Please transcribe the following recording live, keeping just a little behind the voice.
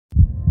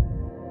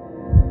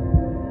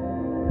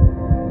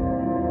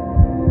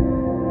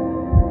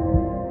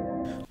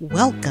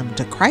Welcome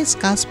to Christ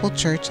Gospel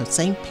Church of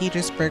St.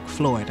 Petersburg,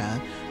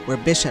 Florida, where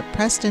Bishop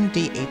Preston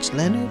D.H.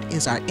 Leonard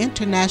is our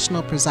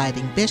international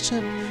presiding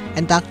bishop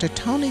and Dr.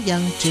 Tony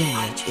Young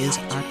Jr. is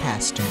our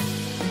pastor.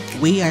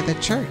 We are the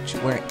church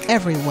where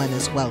everyone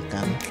is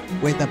welcome,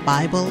 where the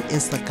Bible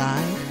is the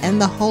guide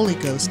and the Holy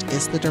Ghost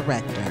is the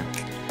director.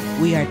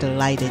 We are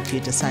delighted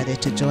you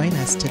decided to join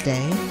us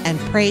today and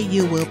pray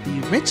you will be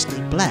richly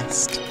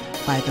blessed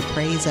by the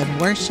praise and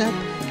worship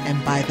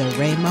and by the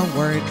Rhema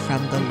word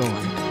from the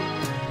Lord.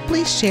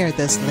 Please share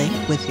this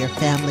link with your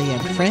family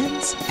and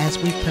friends as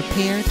we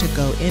prepare to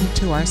go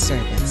into our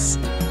service.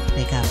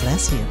 May God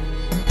bless you.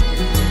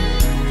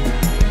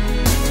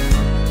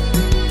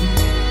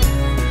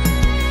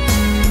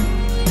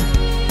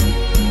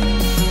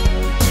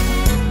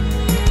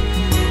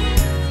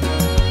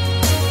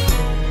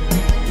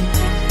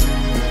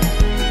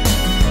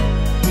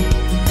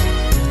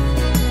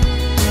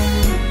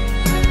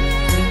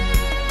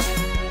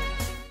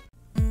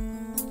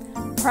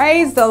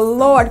 Praise the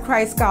Lord,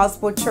 Christ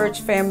Gospel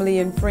Church family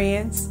and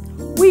friends.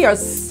 We are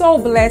so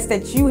blessed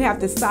that you have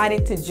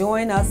decided to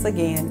join us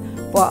again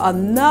for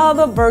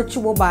another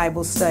virtual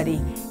Bible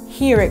study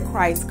here at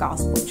Christ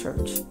Gospel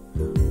Church.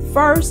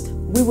 First,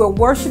 we will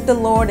worship the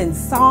Lord in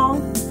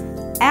song,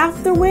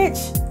 after which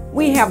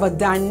we have a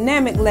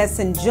dynamic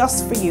lesson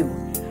just for you.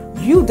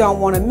 You don't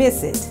want to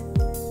miss it.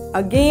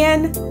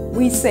 Again,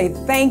 we say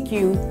thank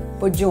you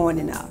for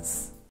joining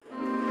us.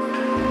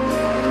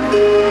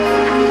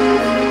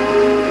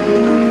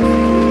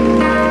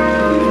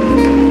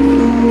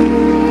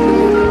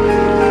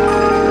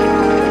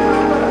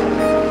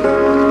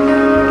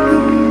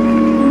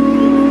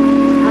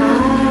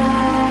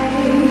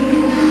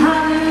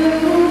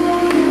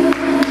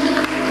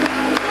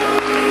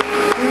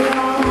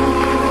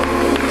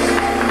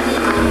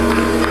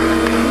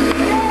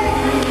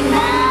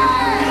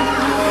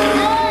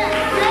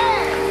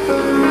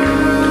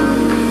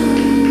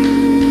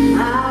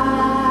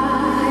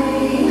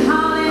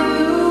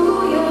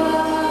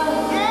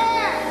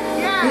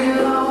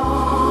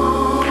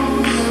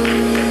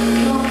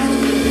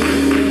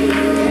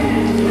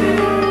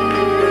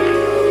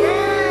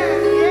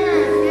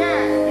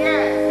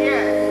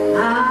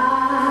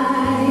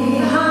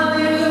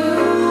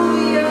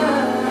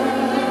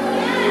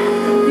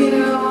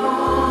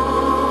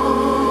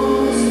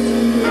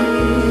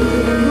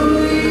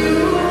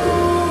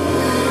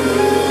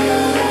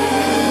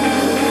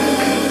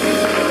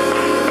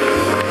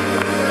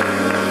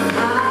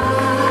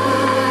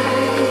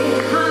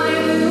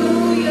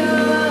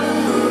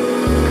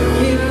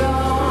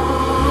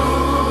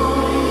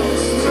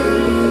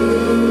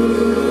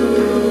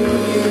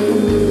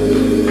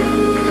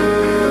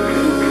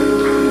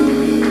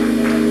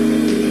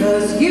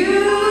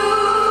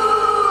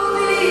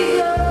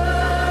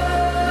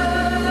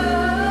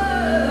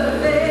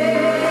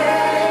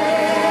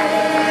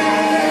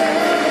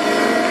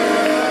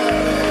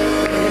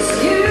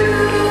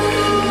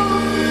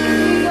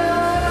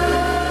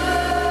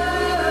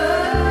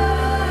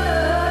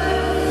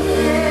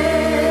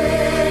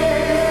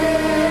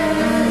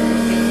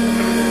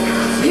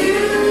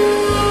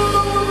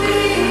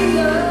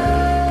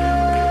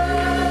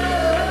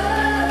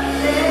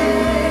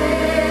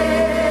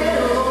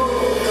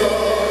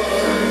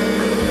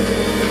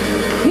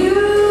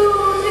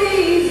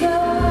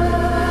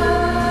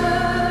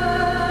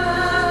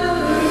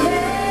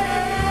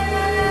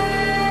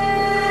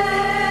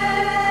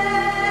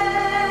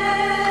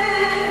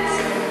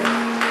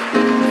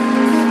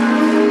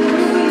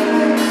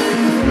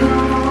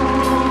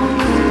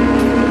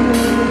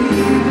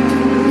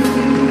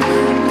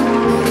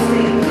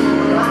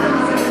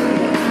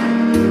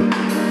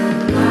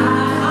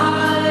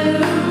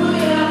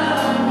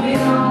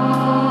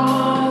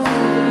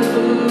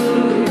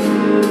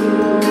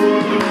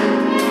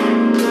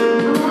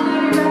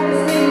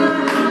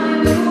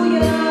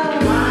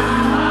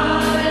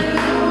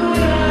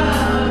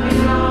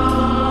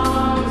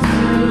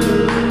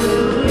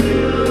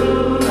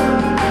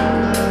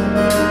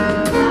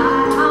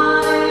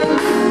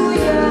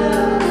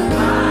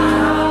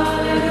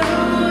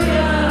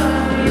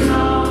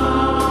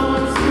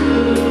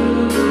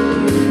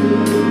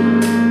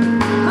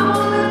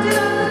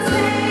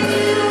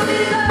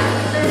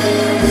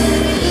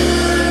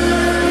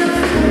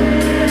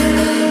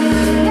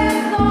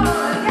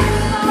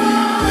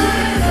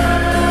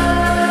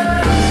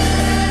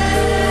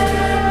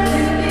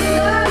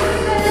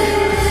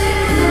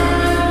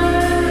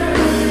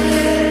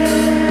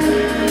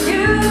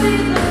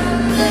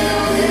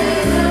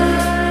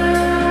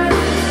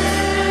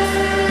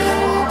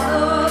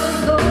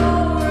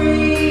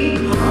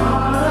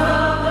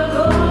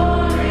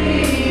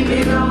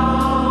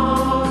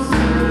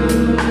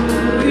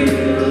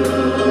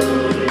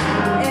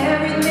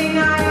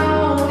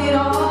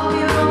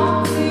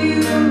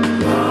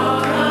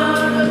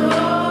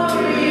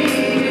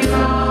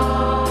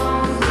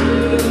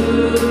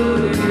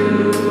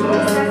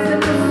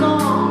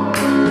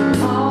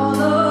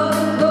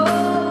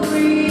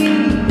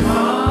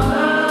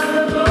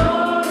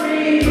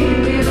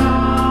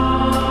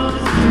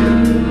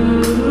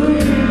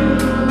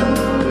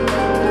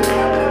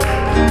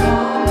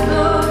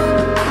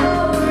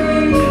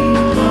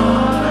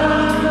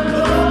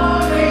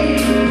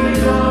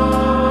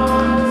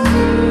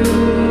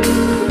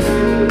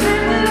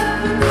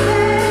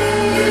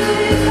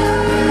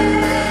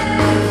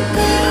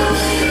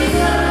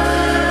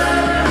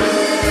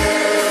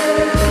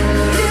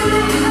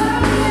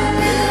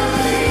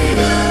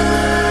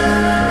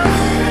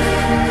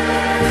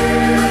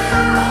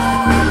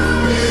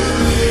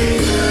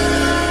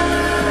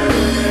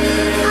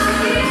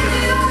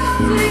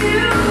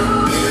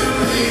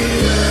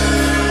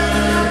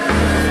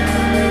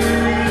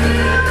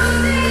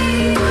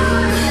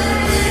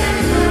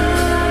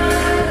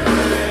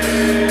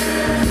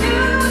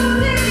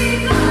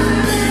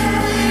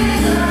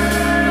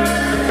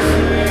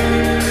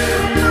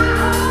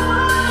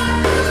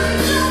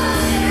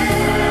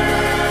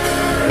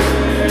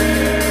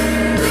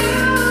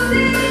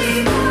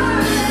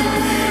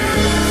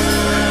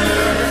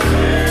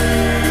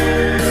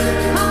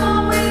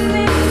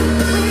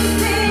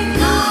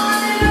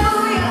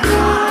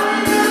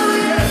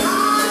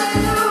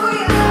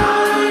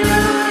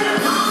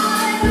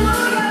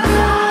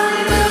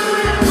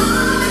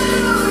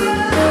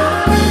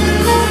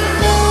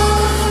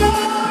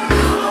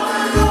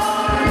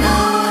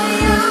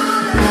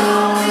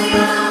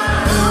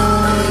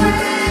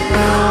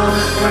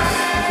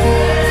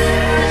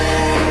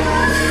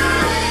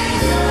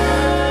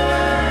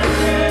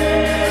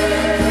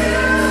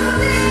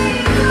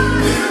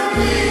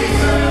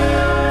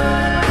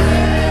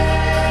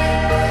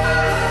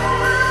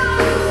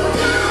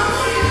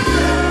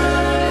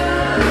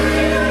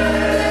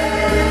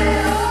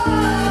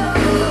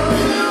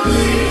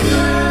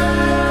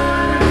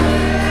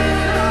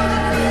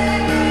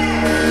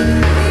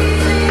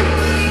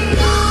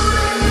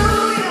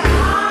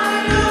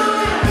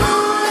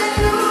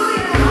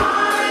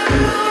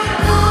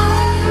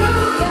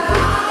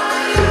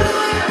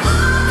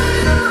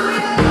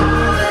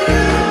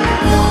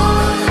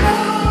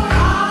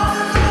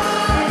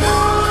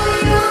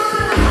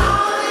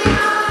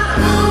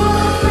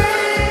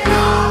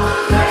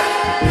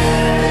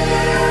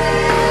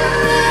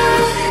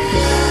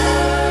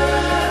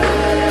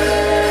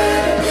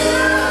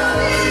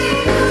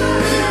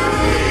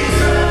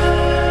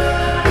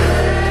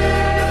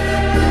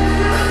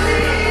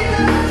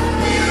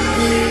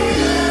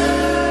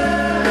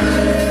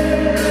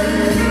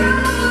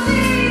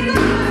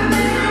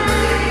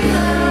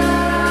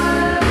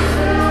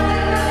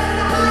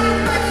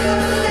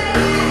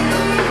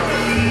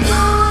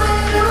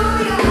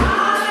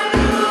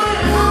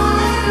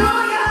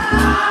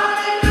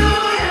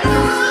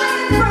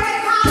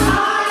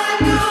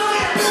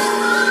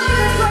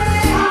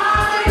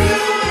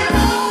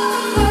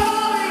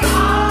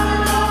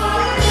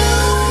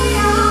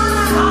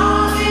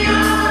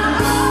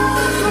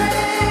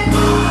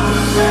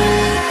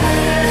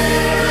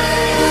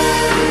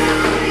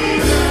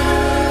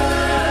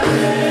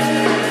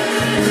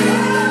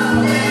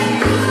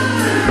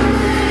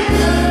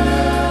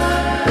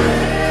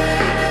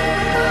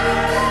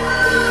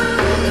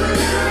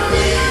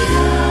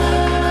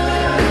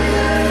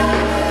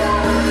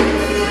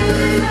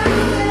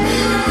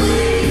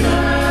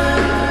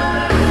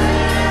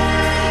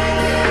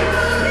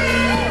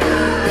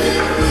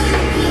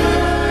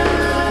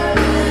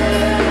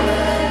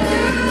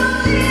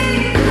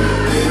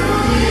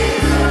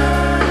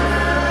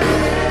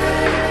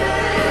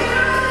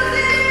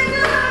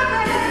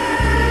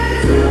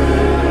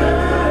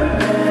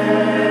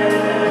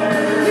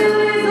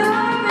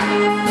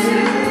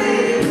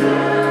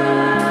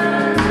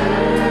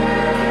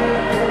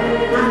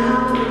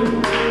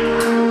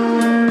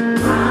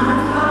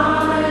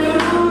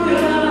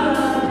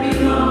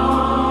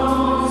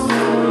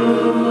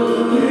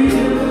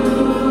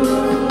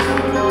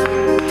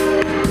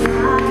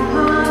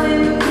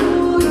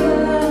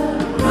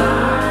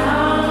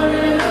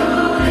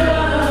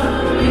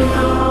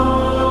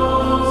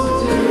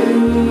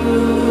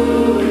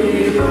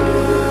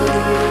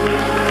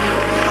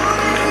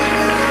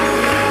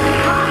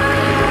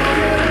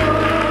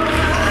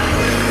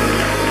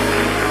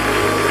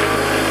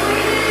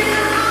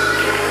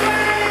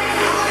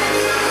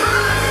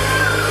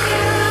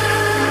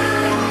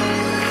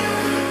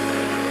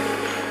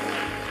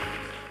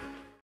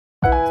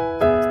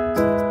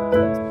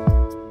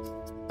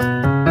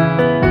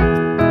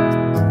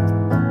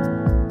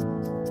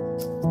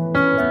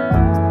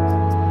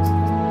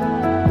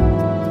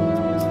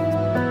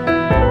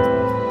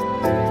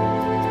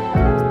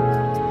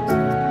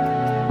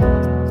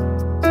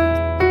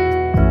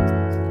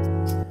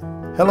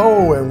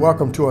 Hello and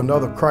welcome to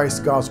another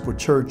Christ Gospel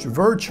Church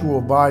virtual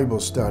Bible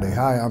study.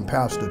 Hi, I'm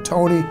Pastor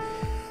Tony,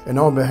 and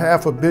on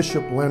behalf of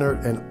Bishop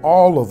Leonard and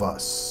all of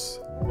us,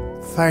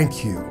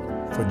 thank you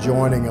for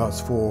joining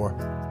us for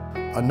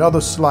another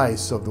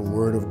slice of the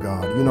Word of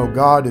God. You know,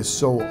 God is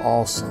so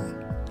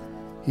awesome.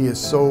 He is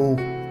so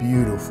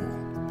beautiful.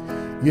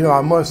 You know,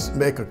 I must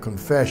make a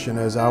confession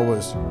as I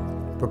was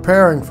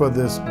preparing for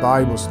this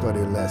Bible study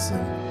lesson.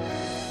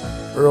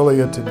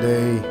 Earlier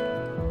today,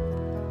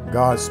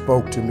 God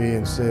spoke to me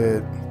and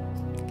said,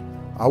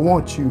 I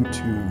want you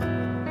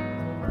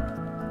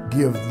to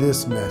give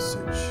this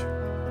message.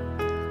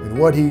 And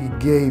what he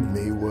gave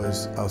me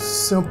was a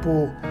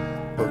simple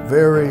but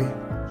very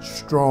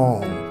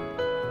strong,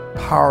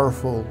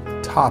 powerful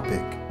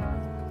topic.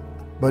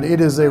 But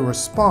it is a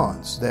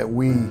response that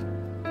we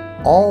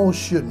all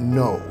should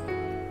know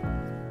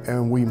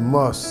and we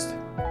must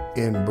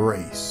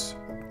embrace.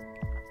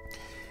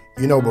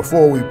 You know,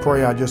 before we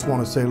pray, I just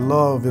want to say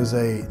love is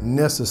a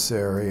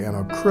necessary and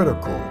a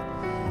critical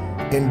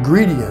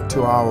ingredient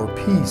to our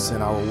peace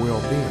and our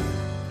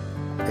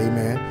well-being.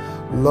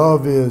 Amen.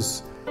 Love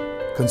is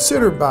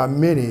considered by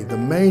many the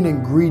main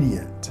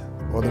ingredient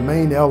or the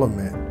main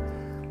element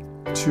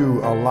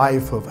to a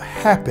life of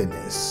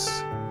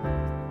happiness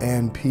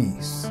and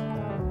peace.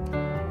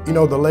 You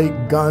know, the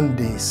late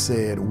Gandhi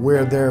said,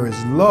 where there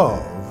is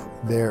love,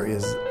 there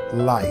is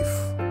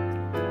life.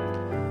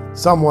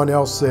 Someone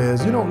else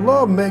says, you know,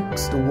 love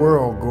makes the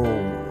world go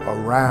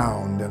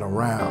around and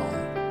around.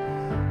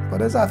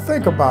 But as I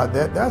think about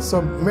that, that's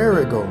a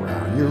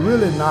merry-go-round. You're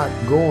really not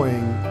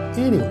going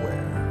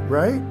anywhere,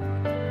 right?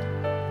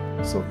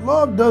 So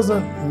love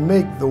doesn't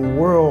make the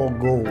world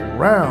go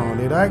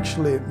round. It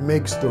actually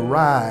makes the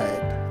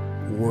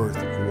ride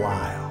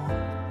worthwhile.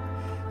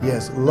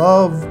 Yes,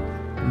 love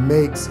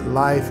makes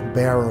life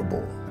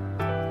bearable,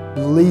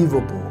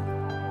 believable,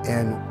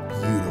 and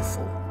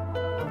beautiful.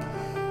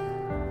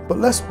 But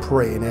let's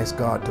pray and ask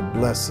God to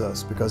bless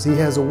us because he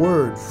has a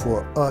word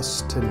for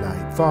us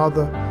tonight.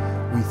 Father,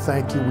 we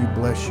thank you, we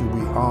bless you,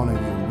 we honor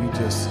you. We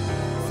just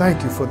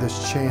thank you for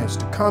this chance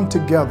to come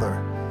together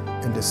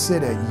and to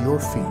sit at your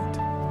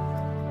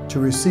feet, to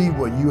receive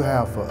what you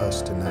have for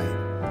us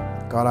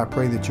tonight. God, I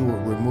pray that you will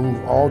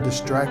remove all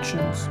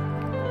distractions,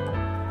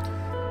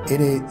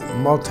 any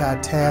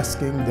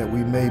multitasking that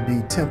we may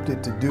be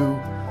tempted to do.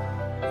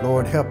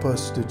 Lord, help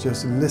us to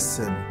just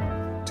listen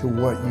to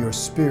what your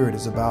Spirit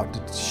is about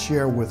to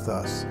share with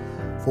us.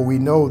 For we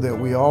know that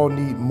we all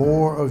need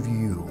more of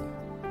you.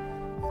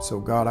 So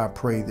God, I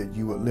pray that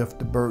you would lift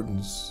the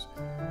burdens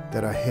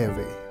that are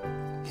heavy,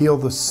 heal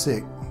the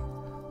sick,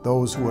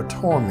 those who are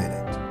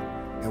tormented.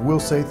 And we'll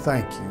say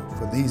thank you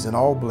for these and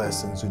all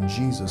blessings in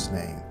Jesus'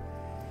 name.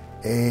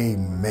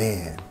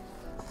 Amen.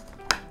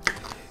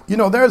 You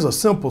know, there's a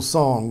simple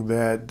song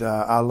that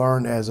I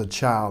learned as a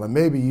child, and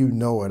maybe you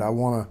know it.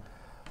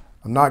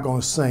 I'm not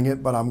going to sing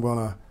it, but I'm going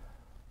to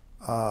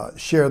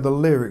share the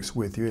lyrics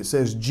with you. It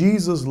says,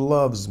 Jesus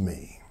loves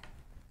me,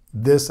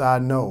 this I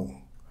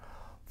know,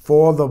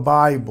 for the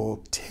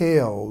Bible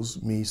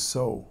tells me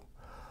so.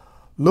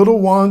 Little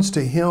ones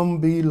to him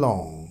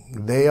belong.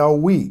 They are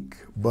weak,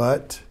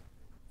 but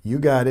you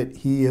got it,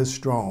 he is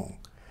strong.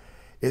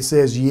 It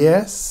says,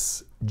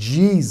 yes,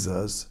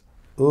 Jesus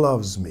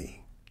loves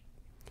me.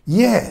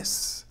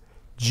 Yes,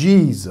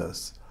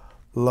 Jesus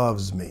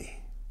loves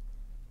me.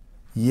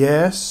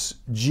 Yes,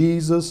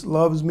 Jesus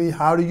loves me.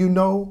 How do you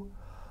know?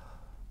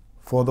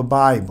 For the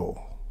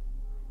Bible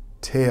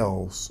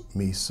tells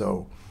me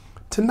so.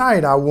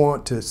 Tonight, I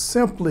want to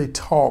simply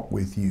talk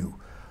with you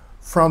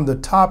from the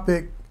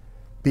topic,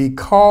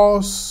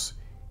 because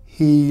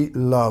he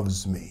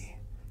loves me.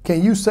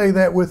 Can you say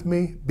that with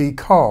me?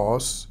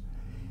 Because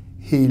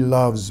he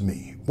loves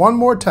me. One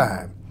more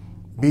time.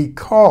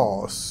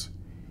 Because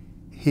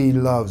he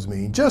loves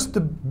me. Just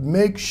to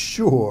make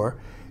sure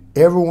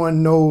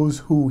everyone knows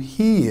who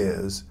he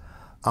is,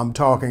 I'm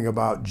talking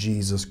about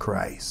Jesus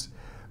Christ.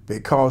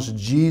 Because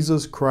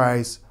Jesus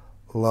Christ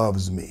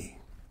loves me.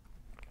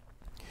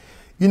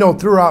 You know,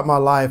 throughout my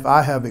life,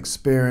 I have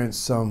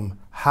experienced some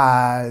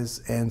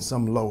highs and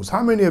some lows.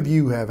 How many of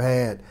you have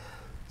had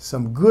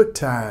some good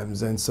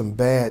times and some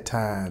bad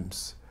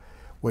times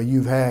where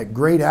you've had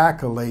great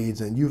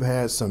accolades and you've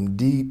had some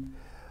deep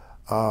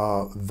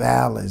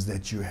valleys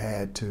that you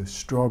had to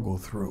struggle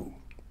through?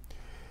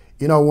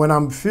 You know, when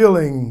I'm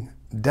feeling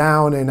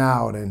down and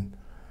out, and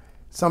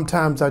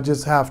sometimes I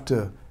just have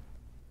to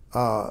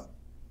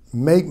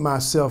make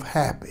myself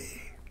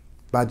happy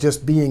by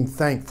just being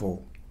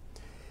thankful.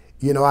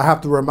 You know, I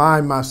have to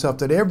remind myself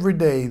that every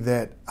day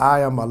that I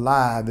am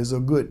alive is a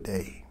good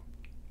day.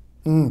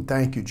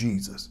 Thank you,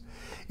 Jesus.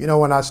 You know,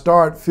 when I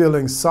start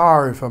feeling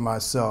sorry for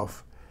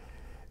myself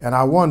and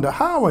I wonder,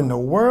 how in the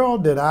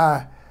world did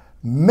I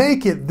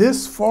make it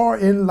this far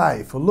in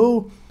life? A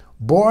little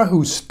boy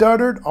who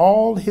stuttered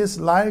all his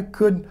life,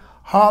 couldn't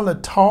hardly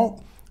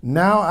talk.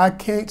 Now I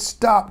can't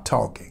stop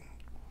talking.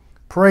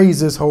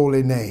 Praise his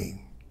holy name.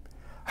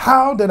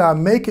 How did I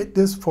make it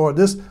this far?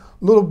 This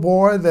little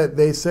boy that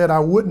they said I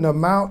wouldn't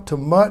amount to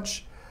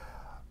much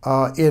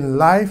in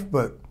life,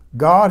 but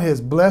God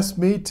has blessed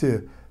me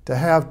to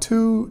have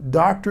 2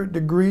 doctorate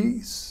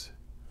degrees.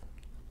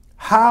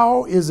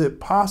 How is it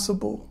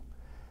possible?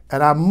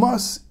 And I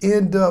must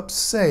end up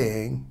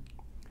saying,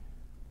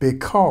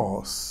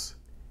 because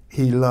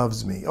he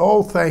loves me.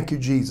 Oh, thank you,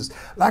 Jesus.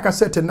 Like I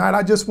said tonight,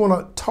 I just want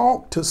to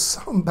talk to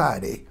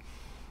somebody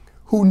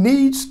who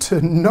needs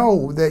to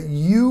know that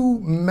you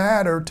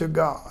matter to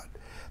God,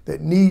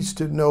 that needs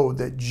to know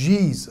that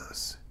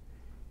Jesus,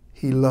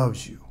 he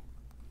loves you.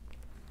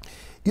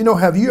 You know,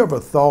 have you ever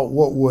thought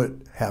what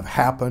would have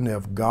happened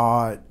if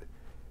God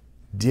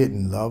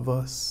didn't love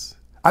us?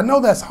 I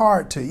know that's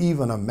hard to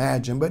even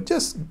imagine, but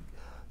just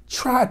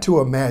try to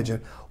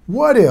imagine.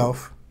 What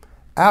if,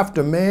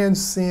 after man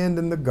sinned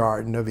in the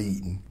Garden of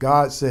Eden,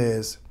 God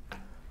says,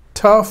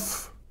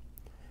 tough,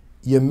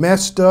 you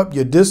messed up,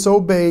 you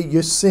disobeyed,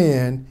 your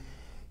sin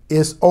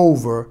is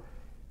over,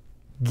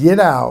 get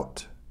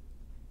out,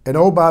 and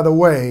oh, by the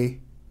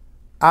way,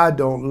 I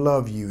don't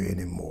love you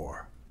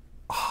anymore.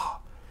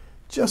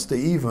 Just to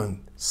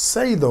even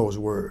say those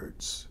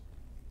words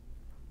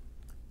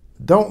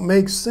don't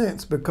make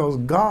sense, because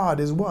God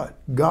is what?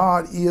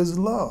 God is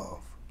love.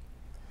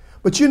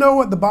 But you know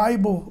what the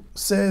Bible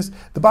says?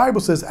 The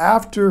Bible says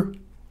after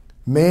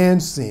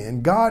man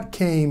sinned, God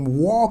came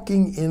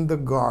walking in the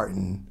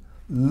garden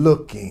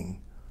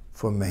looking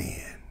for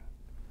man.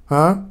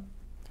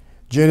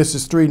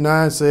 Genesis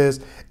 3:9 says,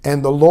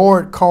 and the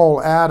Lord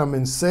called Adam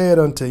and said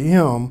unto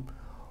him,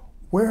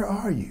 where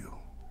are you?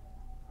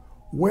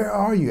 Where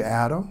are you,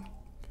 Adam?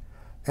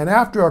 And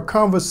after a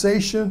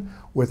conversation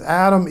with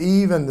Adam,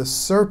 Eve, and the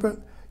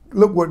serpent,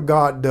 look what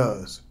God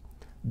does.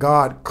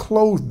 God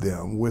clothed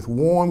them with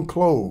warm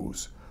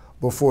clothes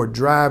before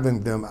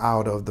driving them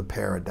out of the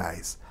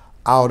paradise,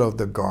 out of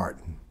the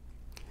garden.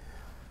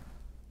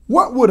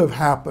 What would have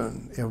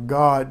happened if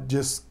God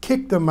just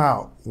kicked them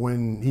out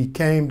when he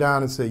came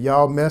down and said,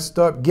 y'all messed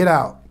up, get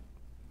out?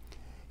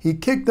 He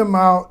kicked them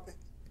out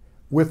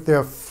with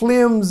their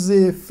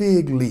flimsy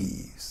fig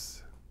leaves.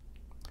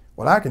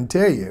 Well, I can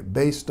tell you,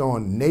 based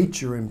on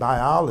nature and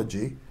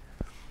biology,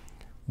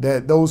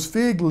 that those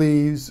fig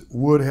leaves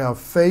would have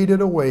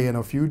faded away in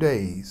a few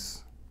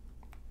days,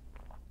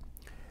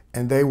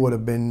 and they would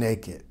have been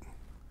naked.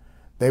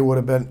 They would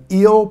have been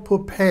ill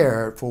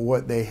prepared for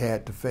what they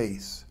had to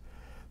face.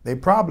 They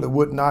probably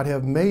would not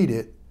have made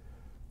it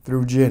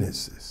through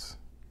Genesis.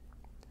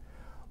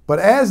 But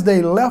as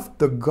they left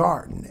the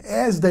garden,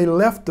 as they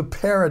left the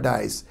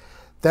paradise,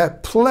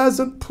 that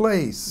pleasant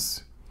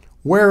place,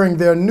 wearing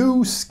their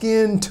new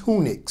skin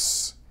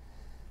tunics,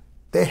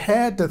 they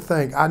had to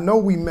think, I know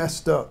we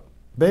messed up.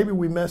 Baby,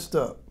 we messed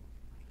up.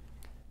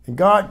 And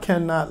God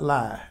cannot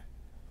lie.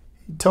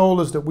 He told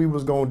us that we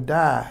was going to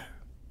die.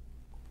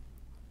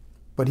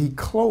 But he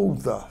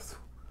clothed us.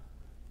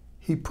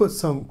 He put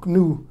some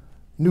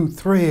new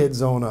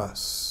threads on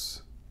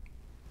us.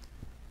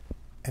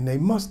 And they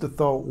must have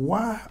thought,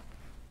 why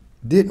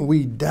didn't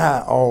we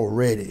die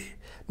already?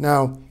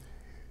 Now,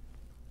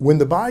 when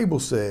the Bible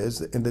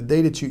says, in the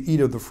day that you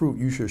eat of the fruit,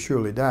 you shall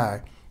surely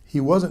die, he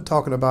wasn't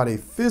talking about a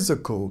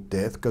physical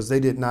death, because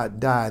they did not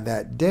die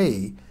that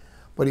day,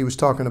 but he was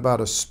talking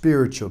about a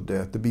spiritual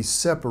death, to be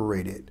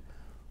separated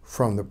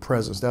from the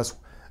presence. That's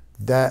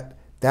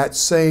that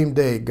same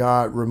day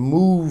God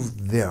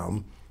removed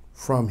them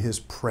from his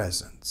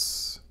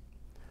presence.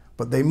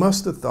 But they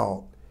must have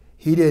thought,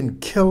 he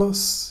didn't kill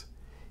us,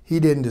 he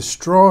didn't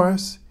destroy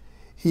us,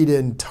 he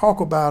didn't talk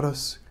about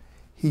us,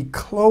 he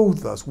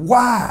clothed us.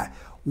 Why?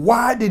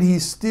 Why did he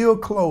still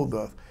clothe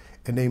us?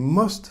 And they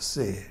must have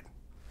said,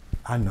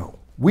 I know,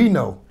 we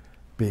know,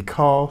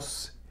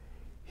 because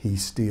he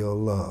still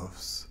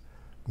loves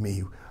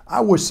me.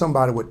 I wish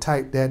somebody would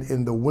type that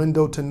in the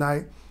window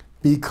tonight,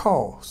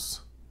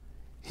 because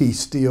he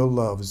still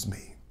loves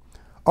me.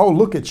 Oh,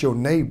 look at your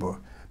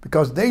neighbor,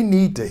 because they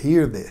need to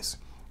hear this.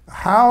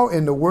 How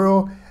in the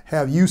world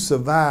have you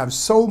survived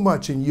so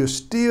much and you're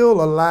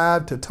still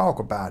alive to talk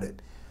about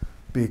it?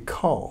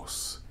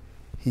 Because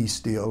he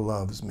still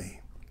loves me.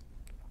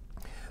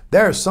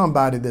 There's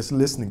somebody that's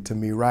listening to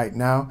me right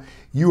now.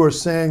 You are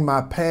saying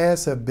my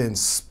past have been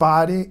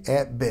spotty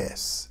at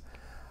best.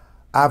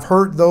 I've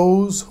hurt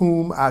those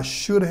whom I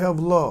should have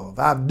loved.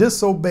 I've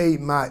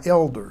disobeyed my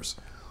elders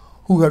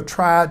who have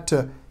tried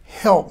to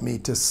help me,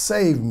 to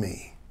save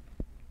me.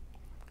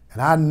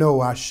 And I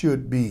know I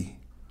should be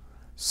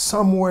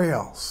somewhere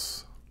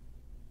else.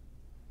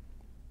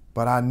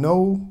 But I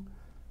know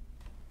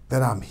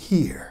that I'm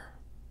here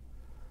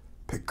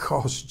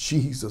because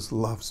Jesus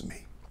loves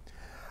me.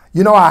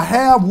 You know, I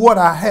have what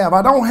I have.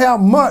 I don't have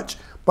much,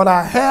 but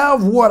I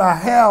have what I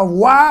have.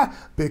 Why?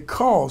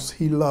 Because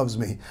he loves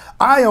me.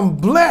 I am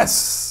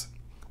blessed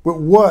with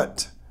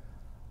what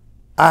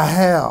I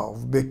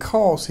have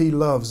because he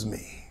loves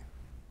me.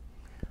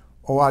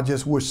 Oh, I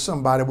just wish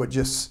somebody would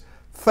just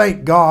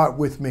thank God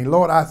with me.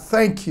 Lord, I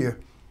thank you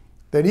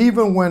that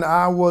even when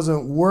I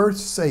wasn't worth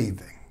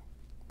saving,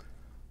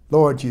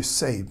 Lord, you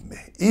saved me.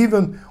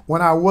 Even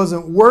when I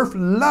wasn't worth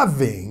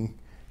loving,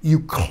 you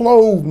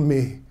clothed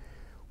me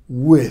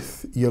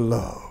with your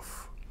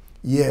love.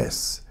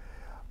 Yes,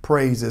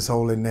 praise his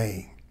holy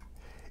name.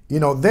 You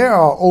know, there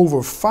are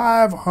over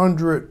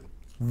 500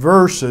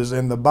 verses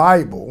in the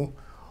Bible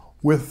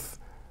with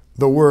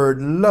the word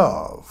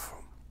love.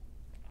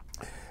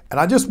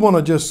 And I just want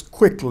to just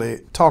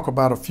quickly talk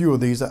about a few of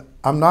these.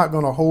 I'm not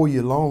going to hold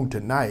you long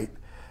tonight.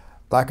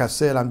 Like I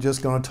said, I'm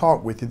just going to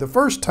talk with you. The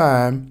first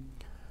time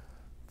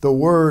the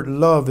word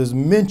love is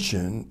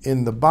mentioned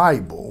in the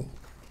Bible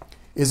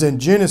is in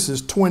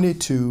Genesis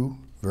 22,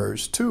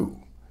 verse 2.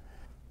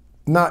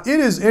 Now, it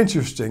is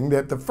interesting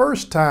that the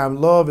first time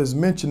love is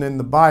mentioned in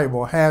the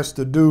Bible has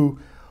to do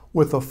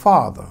with a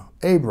father,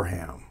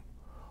 Abraham,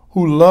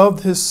 who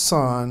loved his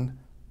son,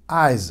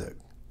 Isaac.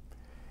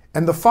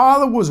 And the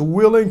father was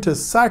willing to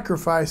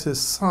sacrifice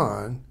his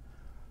son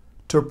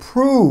to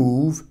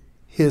prove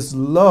his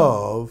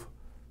love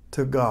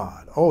to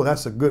God. Oh,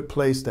 that's a good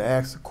place to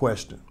ask the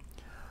question.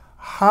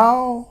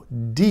 How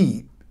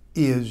deep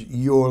is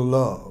your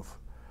love?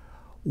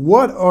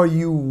 What are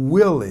you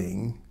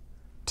willing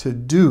to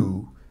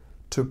do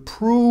to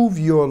prove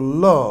your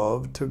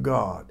love to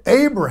God?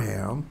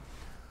 Abraham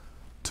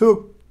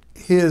took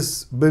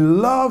his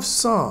beloved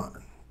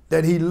son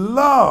that he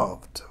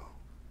loved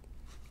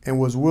and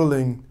was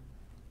willing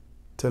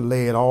to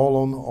lay it all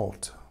on the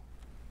altar.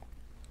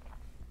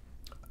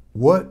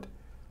 What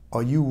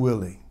are you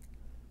willing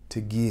to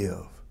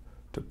give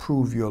to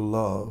prove your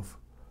love?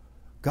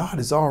 God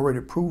has already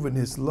proven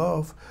his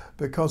love,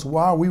 because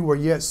while we were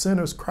yet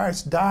sinners,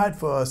 Christ died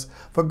for us.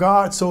 For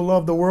God so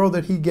loved the world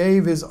that he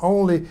gave his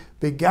only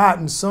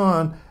begotten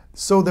son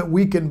so that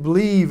we can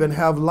believe and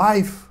have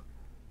life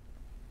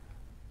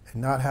and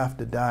not have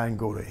to die and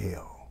go to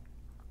hell.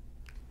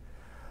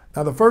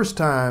 Now, the first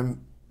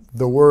time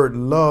the word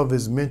love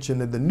is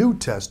mentioned in the New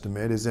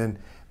Testament is in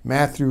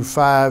Matthew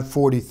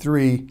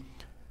 5:43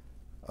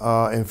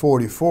 and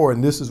 44.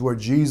 And this is where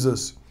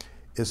Jesus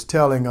is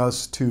telling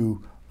us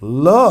to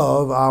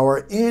love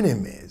our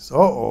enemies.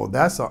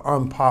 That's an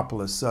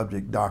unpopular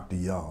subject, Dr.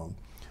 Young.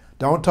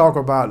 Don't talk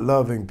about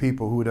loving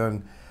people who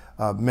done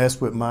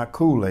mess with my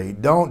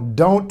Kool-Aid.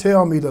 Don't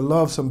tell me to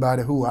love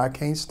somebody who I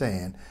can't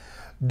stand.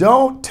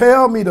 Don't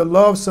tell me to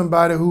love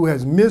somebody who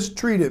has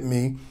mistreated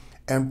me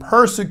and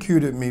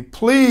persecuted me.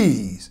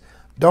 Please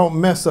don't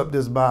mess up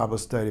this Bible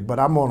study. But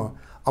I'm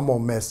gonna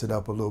mess it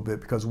up a little bit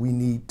because we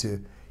need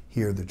to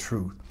hear the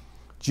truth.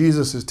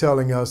 Jesus is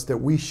telling us that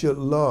we should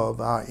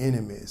love our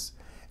enemies.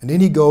 And then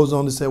he goes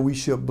on to say we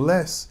should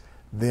bless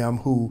them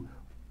who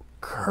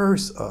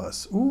curse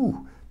us.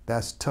 Ooh,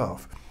 that's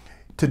tough.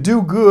 To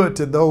do good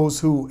to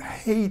those who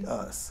hate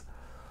us.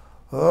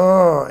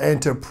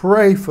 And to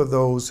pray for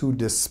those who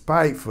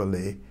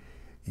despitefully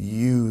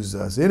use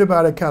us.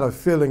 Anybody kind of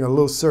feeling a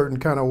little certain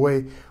kind of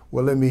way?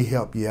 Well, let me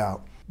help you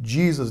out.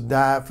 Jesus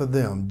died for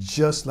them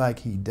just like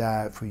he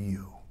died for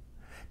you.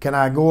 Can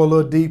I go a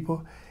little deeper?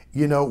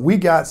 You know, we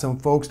got some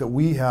folks that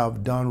we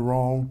have done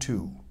wrong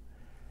to.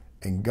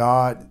 And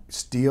God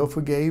still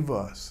forgave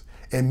us.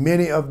 And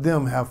many of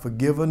them have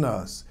forgiven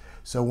us.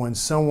 So when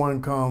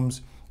someone comes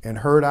and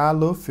hurt our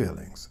little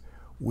feelings,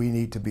 we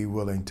need to be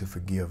willing to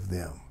forgive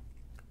them.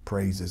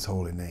 Praise his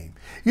holy name.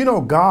 You know,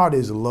 God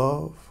is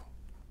love.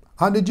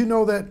 How did you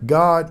know that?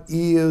 God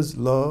is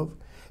love.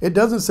 It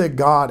doesn't say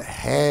God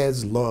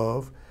has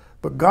love,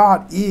 but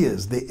God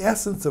is. The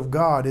essence of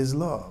God is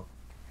love.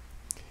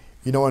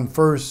 You know, in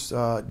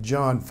 1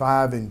 John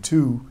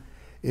 5:2,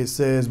 it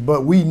says,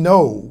 but we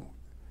know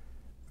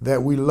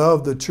that we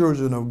love the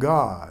children of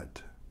God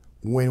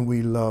when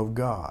we love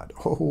God.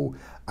 Oh,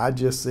 I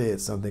just said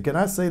something. Can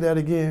I say that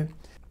again?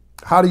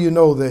 How do you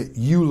know that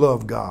you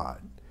love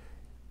God?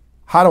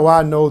 How do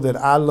I know that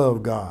I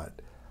love God?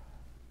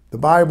 The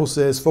Bible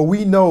says, for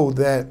we know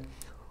that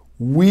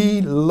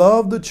we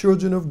love the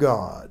children of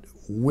God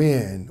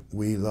when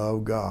we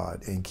love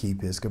God and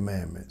keep his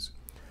commandments.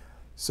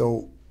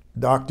 So,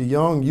 Dr.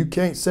 Young, you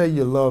can't say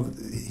you love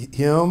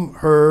him,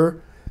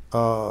 her,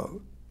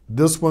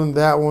 this one,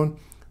 that one,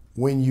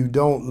 when you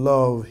don't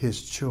love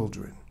his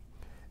children.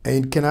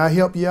 And can I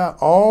help you out?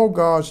 All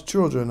God's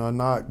children are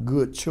not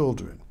good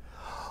children.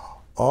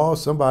 Oh,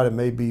 somebody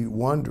may be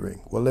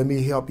wondering. Well, let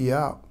me help you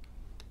out.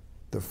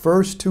 The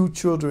first two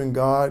children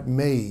God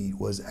made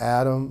was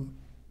Adam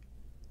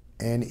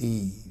and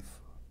Eve.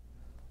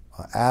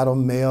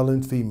 Adam, male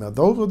and female.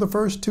 Those were the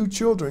first two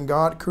children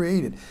God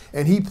created.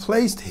 And he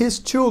placed his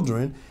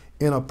children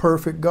in a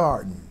perfect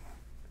garden.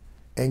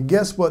 And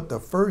guess what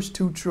the first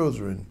two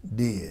children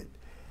did?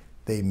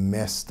 They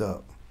messed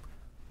up.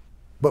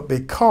 But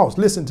because,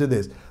 listen to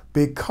this,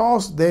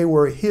 because they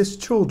were his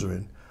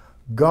children,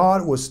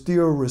 God was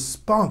still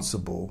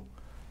responsible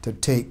to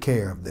take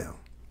care of them.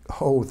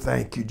 Oh,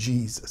 thank you,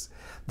 Jesus.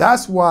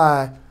 That's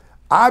why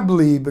I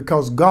believe,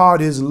 because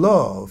God is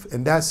love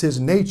and that's his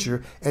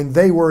nature, and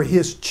they were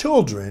his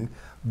children,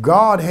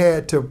 God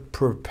had to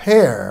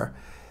prepare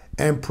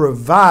and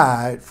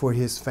provide for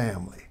his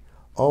family.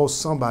 Oh,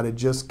 somebody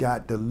just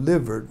got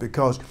delivered,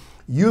 because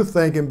you're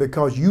thinking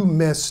because you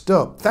messed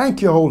up.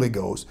 Thank you, Holy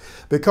Ghost.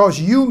 Because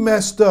you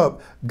messed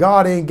up,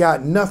 God ain't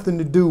got nothing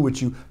to do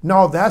with you.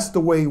 No, that's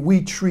the way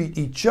we treat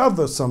each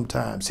other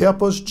sometimes.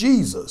 Help us,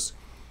 Jesus.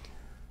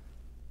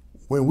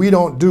 When we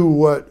don't do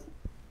what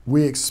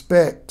we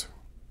expect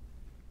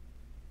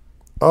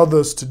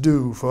others to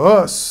do for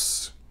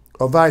us,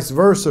 or vice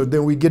versa,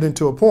 then we get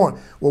into a point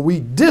where we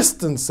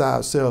distance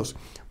ourselves.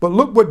 But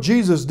look what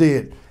Jesus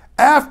did.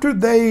 After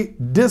they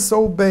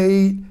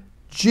disobeyed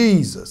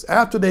Jesus,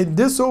 after they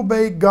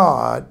disobeyed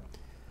God,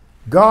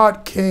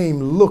 God came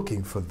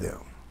looking for them.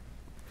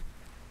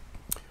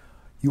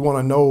 You want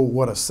to know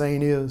what a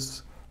saint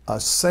is? A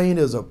saint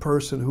is a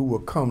person who will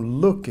come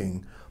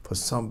looking for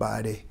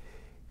somebody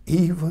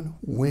even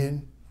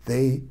when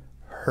they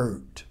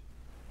hurt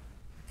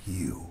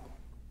you.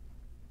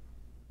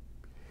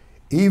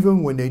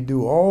 Even when they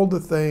do all the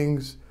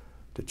things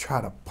to try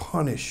to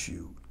punish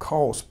you,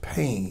 cause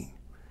pain,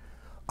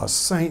 a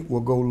saint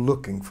will go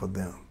looking for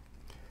them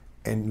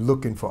and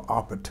looking for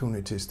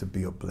opportunities to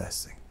be a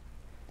blessing.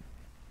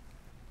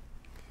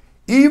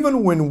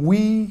 Even when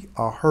we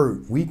are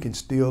hurt, we can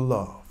still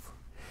love.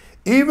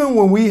 Even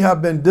when we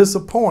have been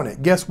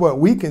disappointed, guess what?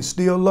 We can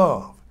still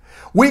love.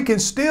 We can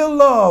still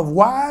love.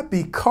 Why?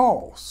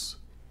 Because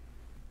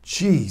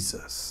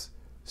Jesus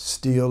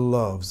still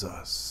loves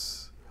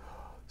us.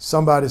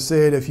 Somebody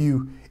said if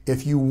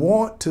you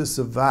want to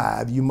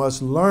survive, you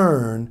must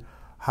learn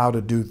how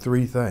to do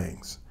three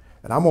things.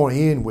 And I'm going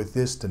to end with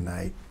this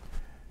tonight.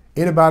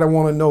 Anybody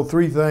want to know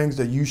three things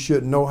that you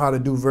should know how to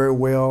do very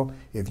well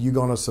if you're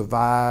going to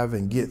survive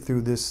and get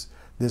through this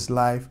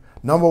life?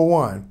 Number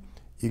one,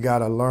 you got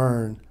to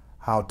learn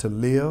how to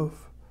live,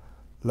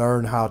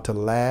 learn how to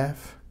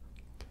laugh,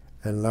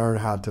 and learn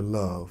how to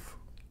love.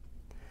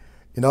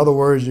 In other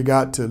words, you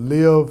got to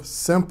live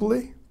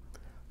simply,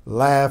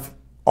 laugh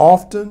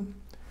often,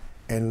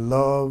 and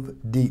love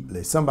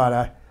deeply.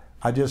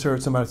 I just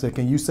heard somebody say,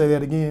 can you say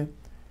that again?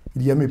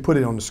 Let me put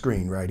it on the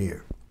screen right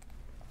here.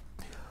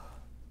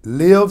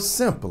 Live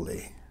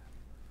simply,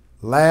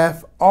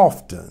 laugh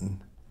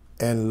often,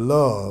 and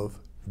love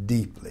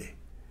deeply.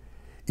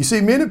 You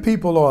see, many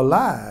people are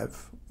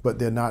alive, but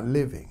they're not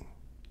living.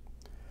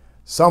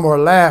 Some are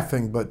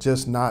laughing, but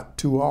just not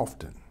too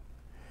often.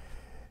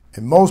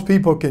 And most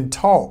people can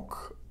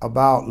talk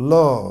about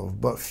love,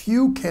 but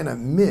few can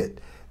admit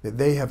that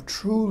they have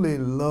truly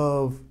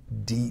loved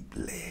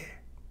deeply.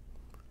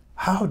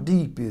 How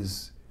deep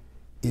is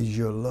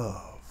your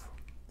love?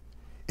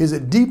 Is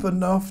it deep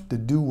enough to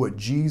do what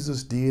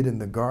Jesus did in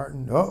the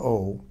garden?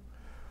 Uh-oh.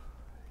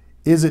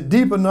 Is it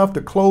deep enough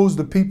to close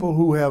the people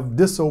who have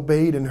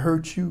disobeyed and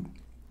hurt you?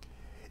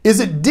 Is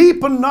it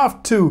deep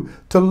enough to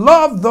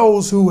love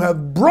those who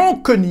have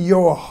broken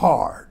your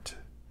heart?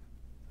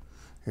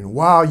 And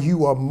while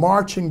you are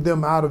marching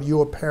them out of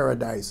your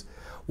paradise,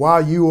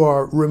 while you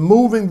are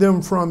removing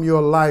them from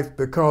your life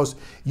because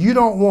you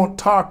don't want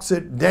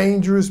toxic,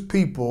 dangerous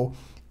people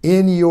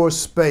in your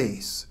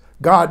space,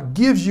 God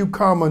gives you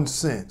common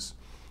sense.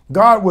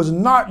 God was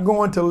not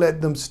going to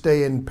let them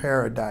stay in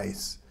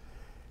paradise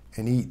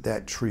and eat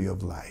that tree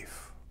of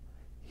life.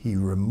 He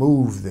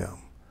removed them,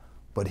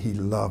 but he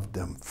loved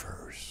them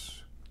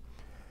first.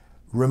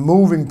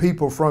 Removing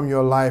people from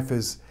your life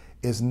is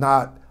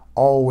not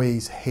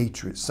always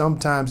hatred.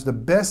 Sometimes the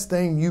best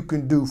thing you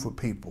can do for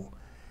people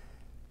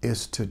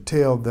is to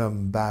tell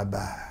them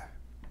bye-bye.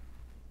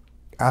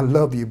 I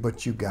love you,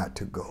 but you got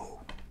to go.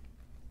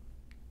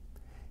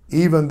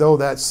 Even though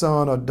that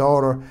son or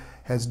daughter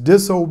has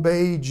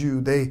disobeyed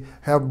you, they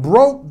have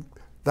broke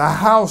the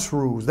house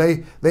rules,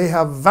 they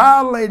have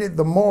violated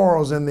the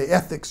morals and the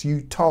ethics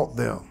you taught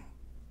them,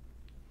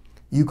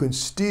 you can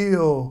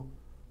still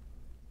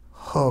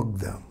hug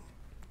them.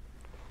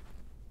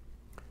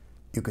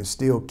 You can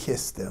still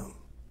kiss them.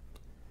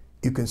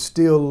 You can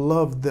still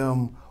love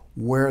them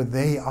where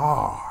they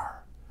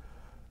are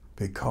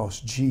because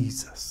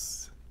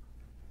Jesus,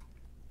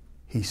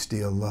 he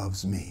still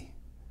loves me.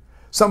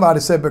 Somebody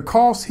said,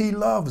 because he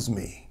loves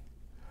me.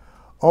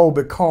 Oh,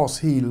 because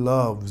he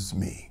loves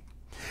me.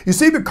 You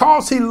see,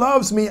 because he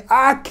loves me,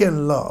 I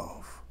can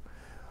love.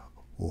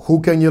 Well,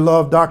 who can you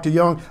love, Dr.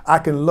 Young? I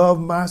can love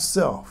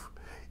myself.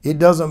 It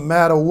doesn't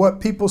matter what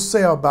people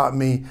say about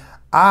me.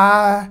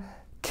 I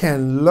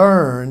can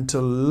learn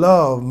to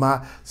love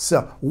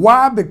myself.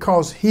 Why?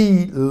 Because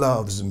he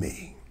loves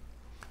me.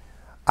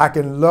 I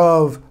can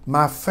love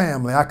my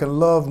family. I can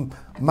love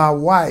my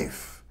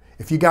wife.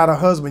 If you got a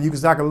husband, you can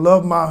say, I can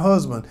love my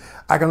husband.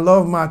 I can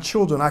love my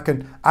children. I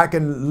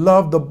can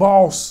love the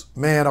boss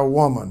man or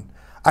woman.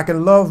 I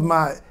can love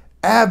my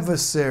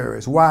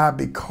adversaries. Why?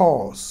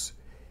 Because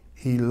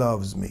he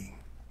loves me.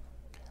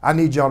 I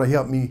need y'all to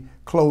help me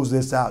close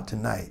this out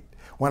tonight.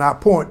 When I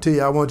point to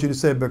you, I want you to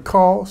say,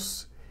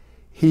 because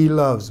he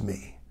loves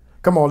me.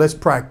 Come on, let's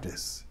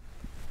practice.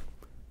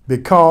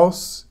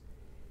 Because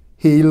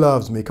he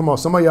loves me. Come on,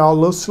 some of y'all a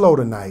little slow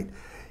tonight.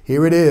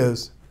 Here it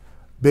is.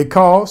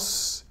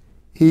 Because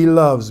he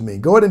loves me.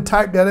 Go ahead and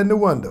type that in the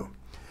window.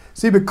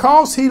 See,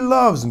 because he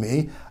loves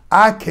me,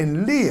 I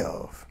can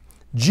live.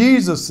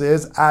 Jesus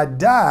says, I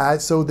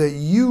died so that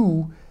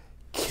you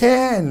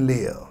can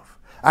live.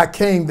 I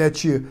came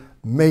that you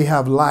may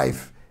have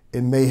life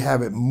and may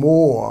have it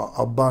more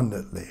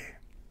abundantly.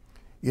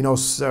 You know,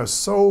 there are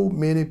so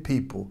many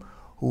people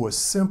who are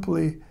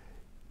simply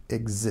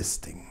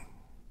existing.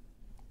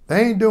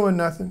 They ain't doing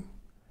nothing.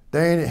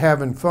 They ain't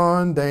having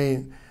fun.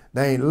 They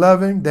ain't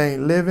loving. They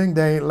ain't living.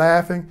 They ain't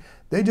laughing.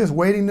 They just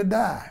waiting to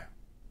die.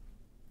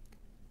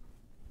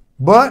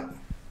 But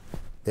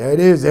there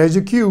it is. There's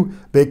your cue.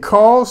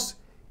 Because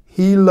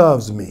he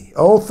loves me.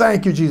 Oh,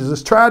 thank you, Jesus.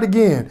 Let's try it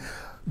again.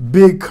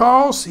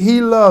 Because he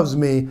loves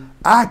me,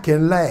 I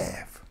can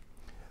laugh.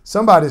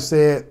 Somebody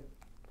said,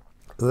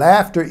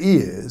 laughter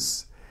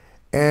is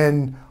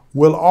and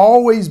will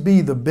always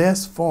be the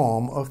best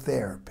form of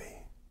therapy.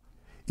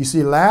 You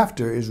see,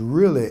 laughter is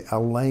really a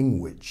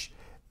language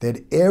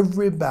that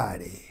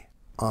everybody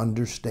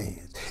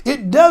understands.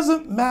 It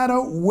doesn't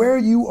matter where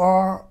you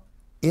are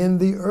in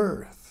the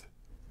earth.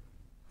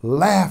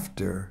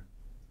 Laughter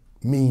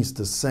means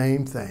the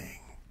same thing.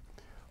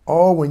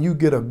 Oh, when you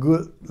get a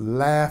good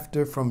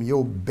laughter from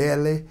your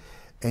belly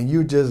and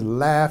you're just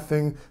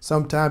laughing,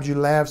 sometimes you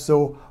laugh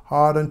so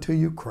hard until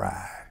you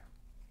cry.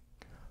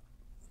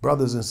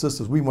 Brothers and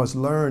sisters, we must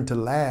learn to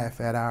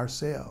laugh at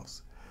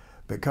ourselves,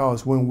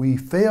 because when we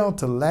fail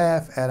to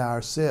laugh at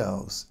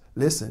ourselves,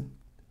 listen,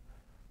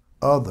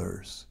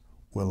 others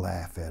will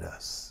laugh at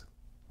us.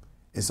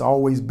 It's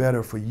always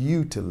better for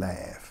you to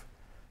laugh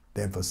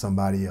than for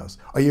somebody else.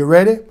 Are you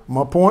ready? I'm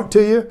going to point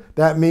to you.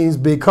 That means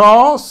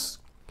because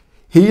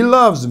he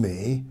loves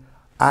me,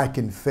 I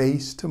can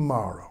face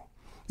tomorrow.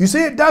 You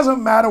see, it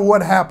doesn't matter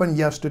what happened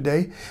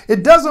yesterday.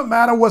 It doesn't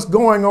matter what's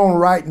going on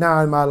right now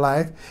in my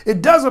life.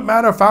 It doesn't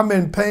matter if I'm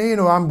in pain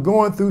or I'm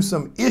going through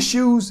some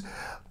issues.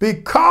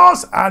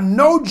 Because I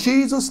know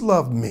Jesus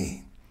loved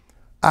me,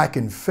 I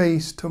can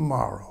face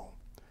tomorrow.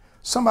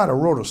 Somebody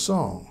wrote a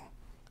song.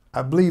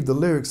 I believe the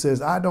lyric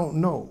says, I don't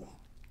know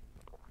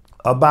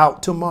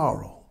about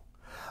tomorrow.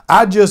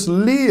 I just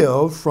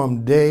live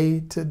from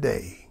day to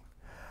day.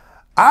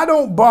 I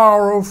don't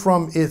borrow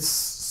from its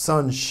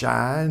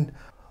sunshine,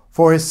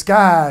 for its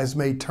skies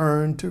may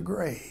turn to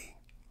gray.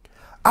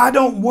 I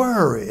don't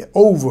worry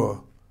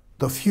over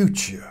the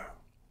future,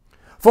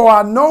 for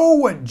I know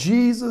what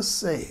Jesus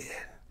said.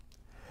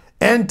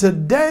 And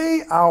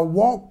today I'll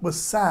walk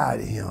beside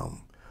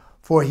him,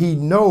 for he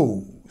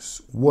knows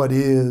what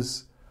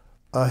is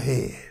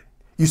ahead.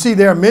 You see,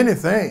 there are many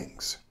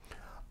things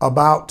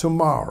about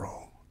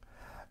tomorrow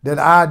that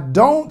I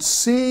don't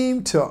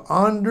seem to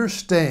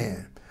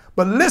understand.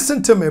 But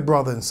listen to me,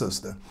 brother and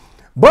sister.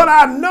 But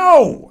I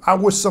know, I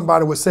wish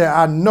somebody would say,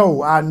 I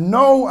know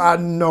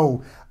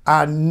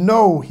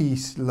he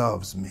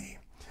loves me.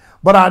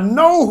 But I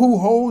know who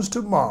holds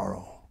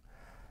tomorrow,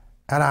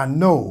 and I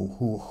know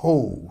who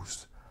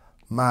holds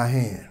my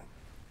hand.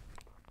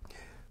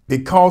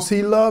 Because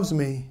he loves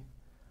me,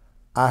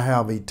 I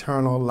have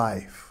eternal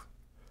life.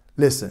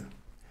 Listen,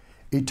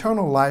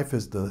 eternal life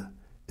is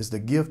the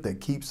gift that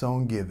keeps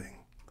on giving.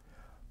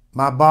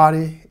 My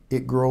body,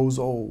 it grows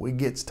old, it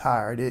gets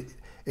tired, it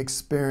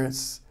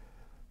experiences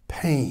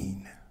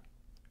pain.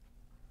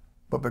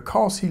 But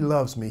because he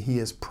loves me, he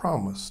has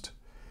promised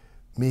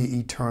me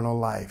eternal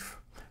life.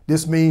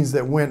 This means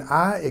that when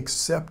I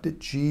accepted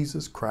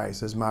Jesus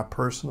Christ as my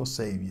personal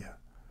Savior,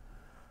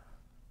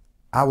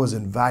 I was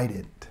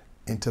invited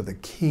into the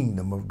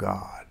kingdom of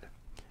God.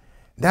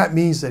 That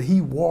means that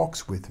he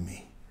walks with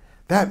me.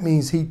 That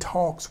means he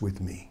talks with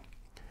me.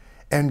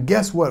 And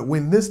guess what?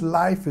 When this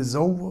life is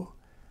over,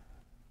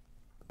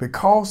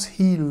 because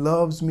he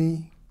loves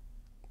me,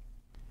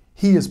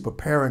 he is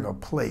preparing a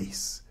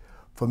place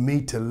for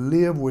me to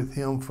live with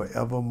him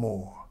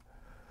forevermore.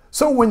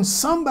 So when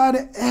somebody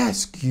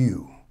asks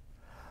you,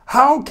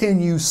 how can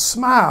you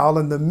smile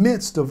in the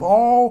midst of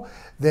all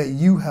that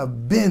you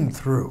have been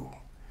through?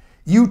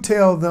 You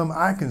tell them,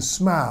 I can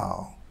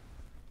smile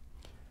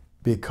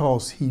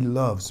because he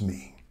loves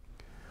me.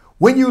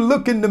 When you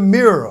look in the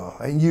mirror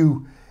and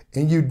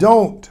you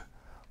don't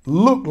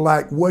look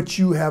like what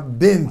you have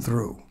been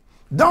through,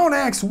 don't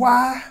ask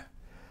why.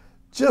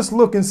 Just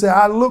look and say,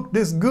 I look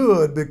this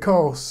good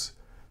because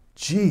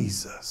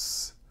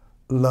Jesus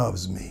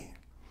loves me.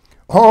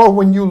 Or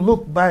when you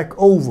look back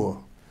over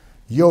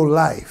your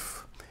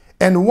life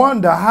and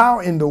wonder how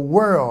in the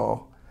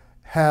world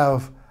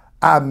have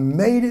I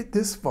made it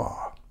this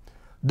far.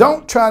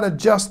 Don't try to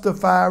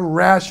justify,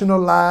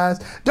 rationalize.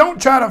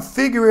 Don't try to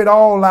figure it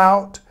all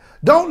out.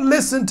 Don't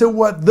listen to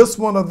what this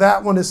one or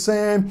that one is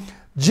saying.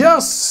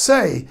 Just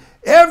say,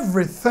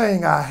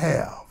 everything I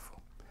have,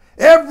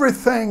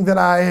 everything that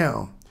I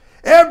am,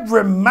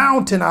 every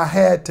mountain I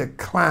had to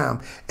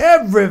climb,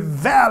 every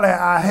valley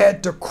I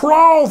had to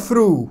crawl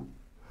through,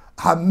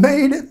 I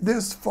made it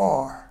this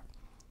far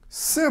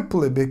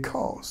simply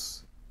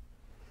because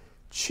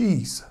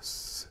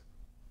Jesus,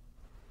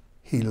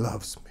 he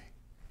loves me.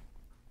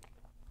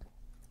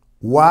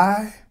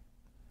 Why?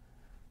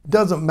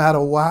 Doesn't matter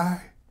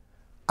why.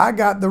 I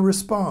got the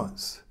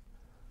response.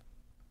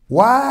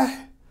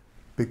 Why?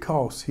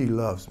 Because he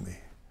loves me.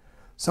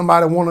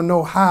 Somebody want to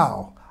know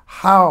how.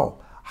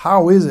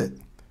 How is it?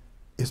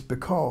 It's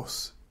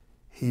because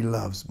he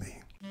loves me.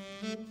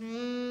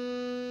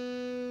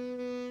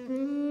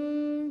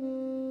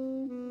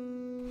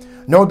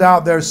 No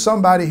doubt there's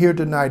somebody here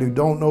tonight who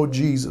don't know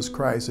Jesus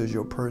Christ as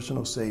your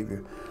personal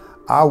Savior.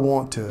 I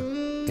want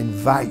to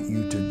invite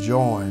you to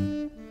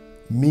join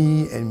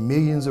me and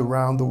millions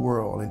around the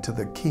world into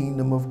the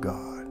kingdom of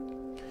God.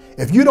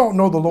 If you don't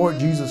know the Lord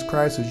Jesus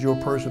Christ as your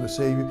personal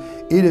Savior,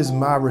 it is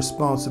my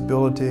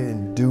responsibility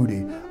and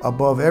duty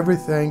above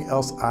everything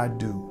else I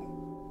do.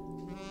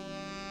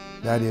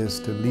 That is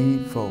to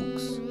lead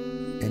folks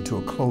into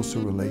a closer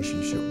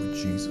relationship with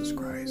Jesus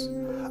Christ.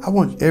 I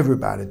want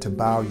everybody to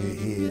bow your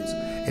heads.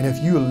 And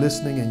if you are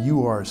listening and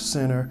you are a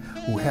sinner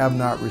who have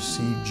not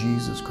received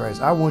Jesus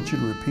Christ, I want you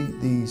to repeat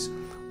these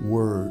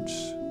words.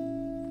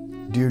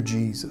 Dear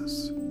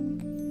Jesus,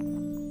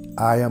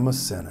 I am a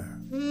sinner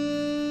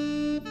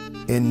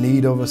in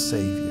need of a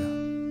Savior.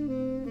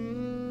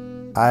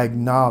 I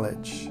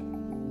acknowledge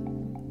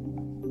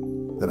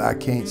that I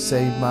can't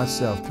save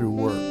myself through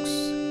works.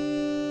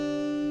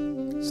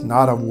 It's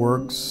not of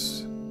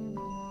works,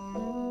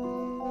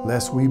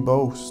 lest we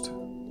boast.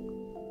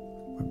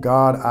 But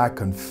God, I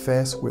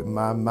confess with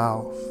my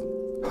mouth.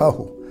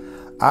 Oh,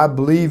 I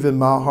believe in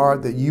my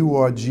heart that you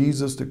are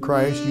Jesus the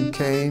Christ. You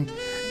came,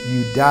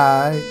 you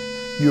died,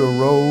 you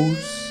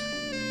arose.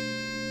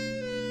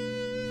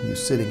 You're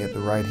sitting at the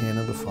right hand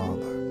of the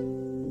Father.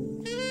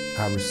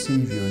 I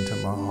receive you into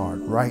my heart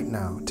right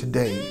now,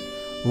 today,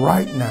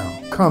 right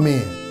now. Come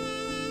in.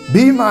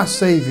 Be my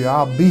Savior.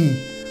 I'll be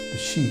the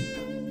sheep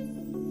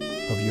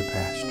of your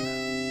pasture.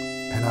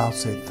 And I'll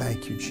say,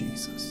 thank you,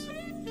 Jesus,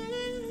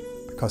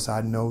 because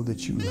I know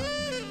that you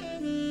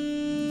love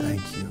me.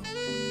 Thank you,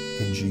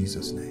 in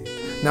Jesus' name.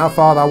 Now,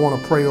 Father, I want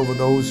to pray over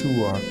those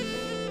who are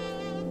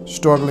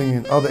struggling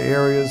in other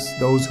areas,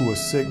 those who are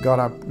sick. God,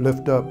 I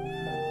lift up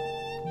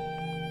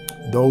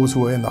those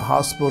who are in the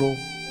hospital,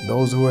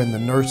 those who are in the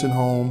nursing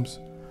homes,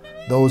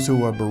 those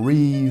who are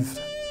bereaved.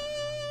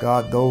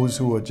 God, those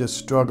who are just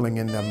struggling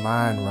in their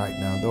mind right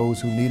now,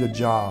 those who need a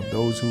job,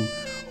 those who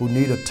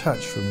need a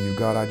touch from you.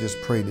 God, I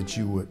just pray that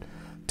you would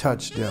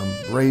touch them,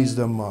 raise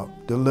them up,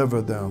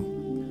 deliver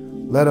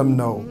them. Let them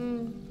know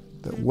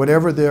that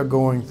whatever they're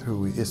going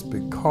through is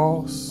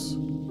because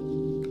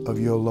of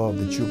your love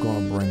that you're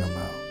going to bring them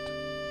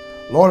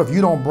out. Lord, if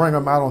you don't bring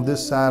them out on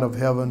this side of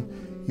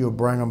heaven, you'll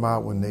bring them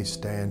out when they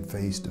stand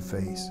face to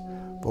face.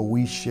 For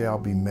we shall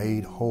be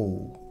made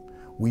whole.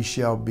 We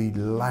shall be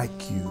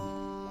like you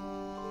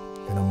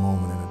in a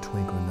moment, in a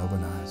twinkling of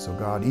an eye. So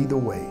God, either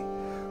way,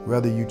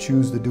 whether you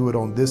choose to do it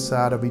on this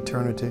side of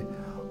eternity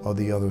or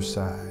the other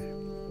side,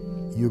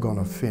 you're going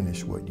to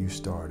finish what you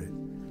started.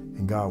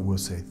 And God will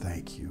say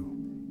thank you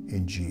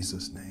in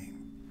Jesus'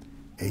 name.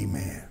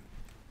 Amen.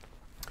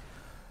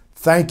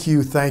 Thank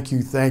you, thank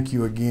you, thank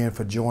you again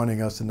for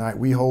joining us tonight.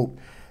 We hope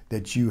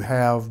that you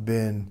have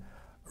been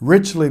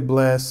richly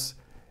blessed,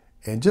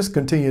 and just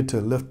continue to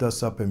lift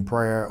us up in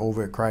prayer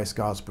over at Christ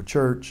Gospel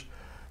Church.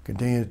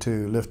 Continue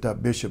to lift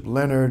up Bishop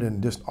Leonard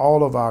and just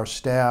all of our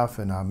staff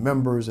and our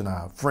members and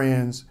our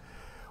friends.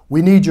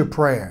 We need your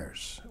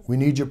prayers. We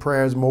need your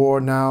prayers more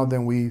now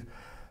than we've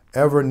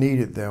ever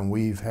needed them.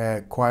 We've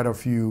had quite a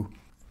few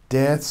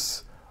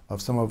deaths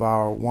of some of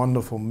our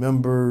wonderful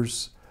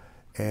members,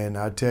 and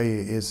I tell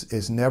you,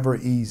 it's never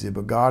easy,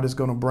 but God is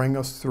going to bring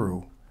us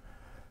through.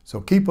 So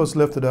keep us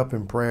lifted up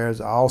in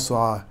prayers. Also,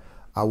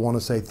 I want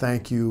to say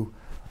thank you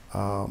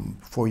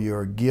for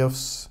your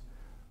gifts,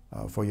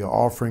 for your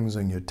offerings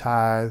and your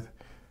tithe.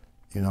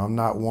 You know, I'm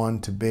not one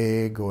to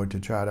beg or to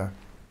try to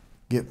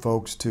get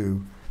folks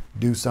to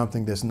do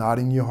something that's not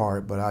in your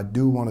heart, but I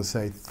do want to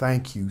say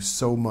thank you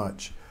so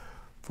much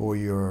for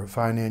your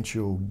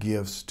financial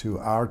gifts to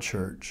our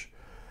church,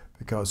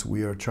 because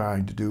we are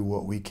trying to do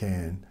what we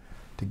can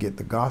to get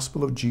the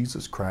gospel of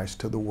Jesus Christ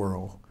to the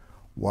world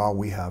while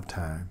we have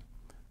time.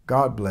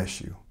 God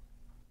bless you.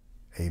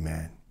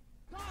 Amen.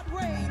 God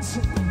reigns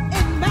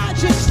in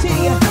majesty.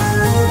 He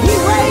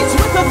reigns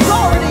with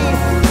authority.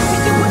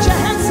 Can you put your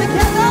hands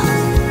together?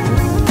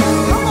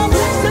 Come on,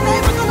 bless the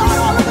name of the Lord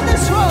all over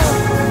this room.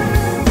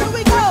 Here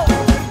we go.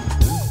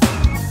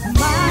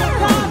 My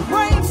God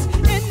reigns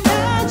in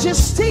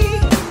majesty.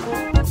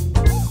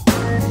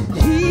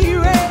 He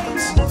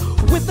reigns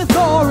with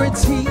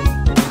authority.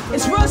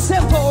 It's real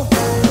simple.